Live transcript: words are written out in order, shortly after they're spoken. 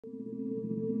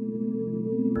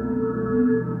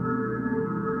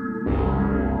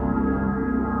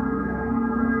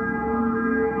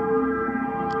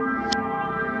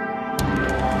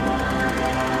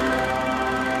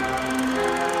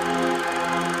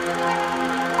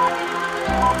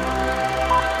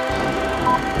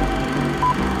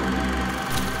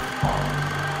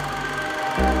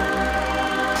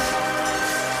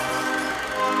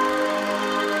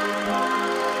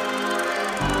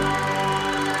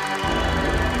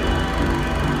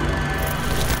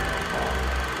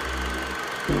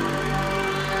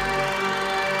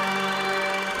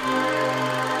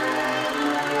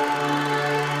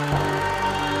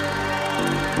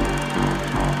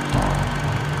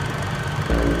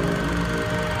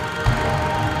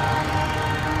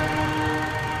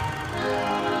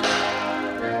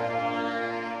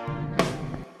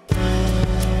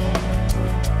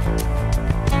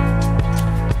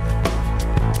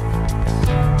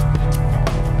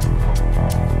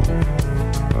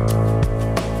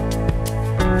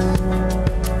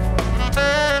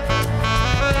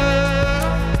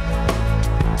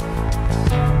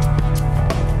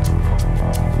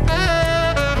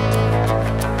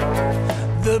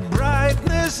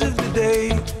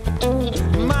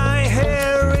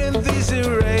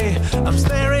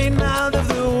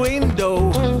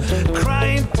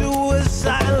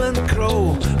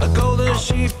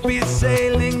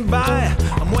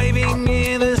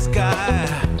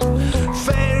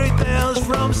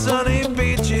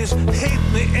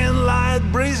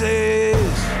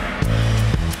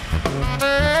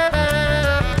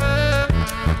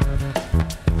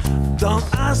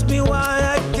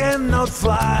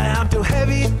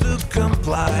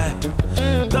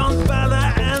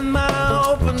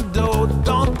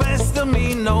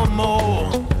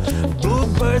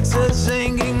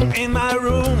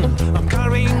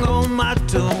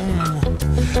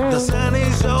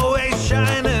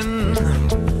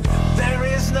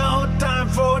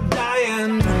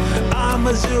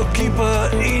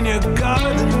Zookeeper in your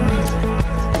garden,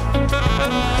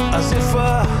 as if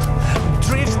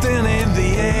drifting in the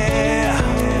air.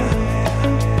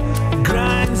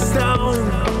 Grindstone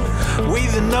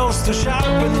with a nose to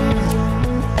sharpen,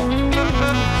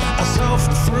 a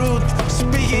soft fruit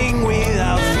speaking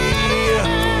without fear.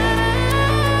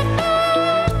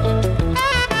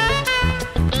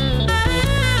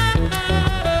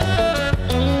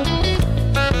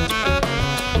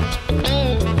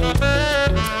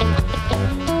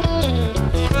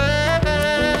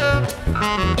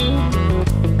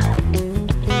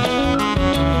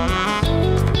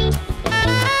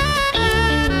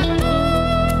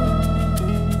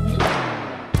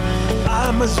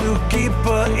 I'm a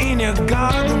zookeeper in your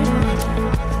garden,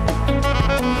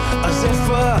 as if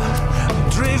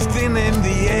drifting in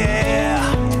the air.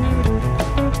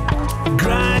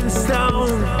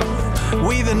 Grindstone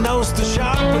with a nose to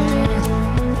sharpen,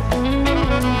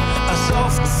 a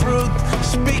soft fruit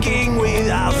speaking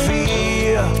without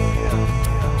fear.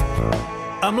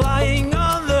 I'm lying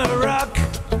on the rock,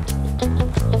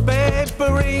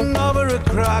 papering over a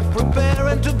crack,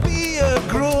 preparing to be a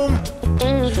groom,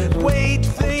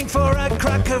 waiting for a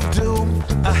crack of doom.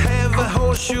 I have a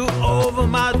horseshoe over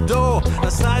my door, a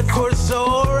sight for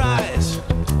sore eyes.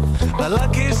 My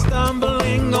luck is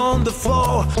stumbling on the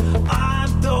floor,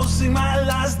 I'm tossing my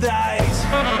last dice.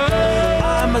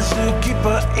 I'm a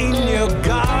zookeeper in your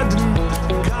garden,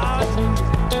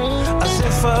 as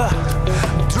if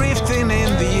drifting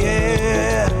in the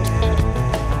air.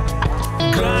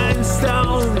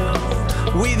 Grindstone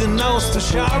with a nose to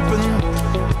sharpen,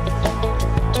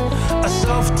 a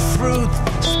soft fruit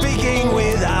speaking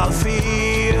without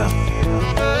fear.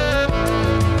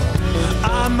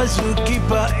 I'm a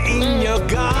zookeeper in your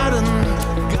garden,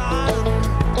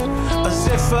 as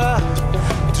if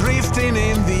drifting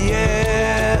in the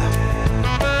air.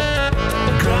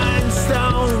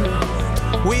 Grindstone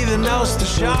with a nose to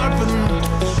sharpen,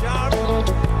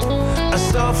 a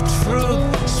soft fruit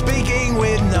speaking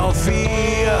with no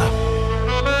fear.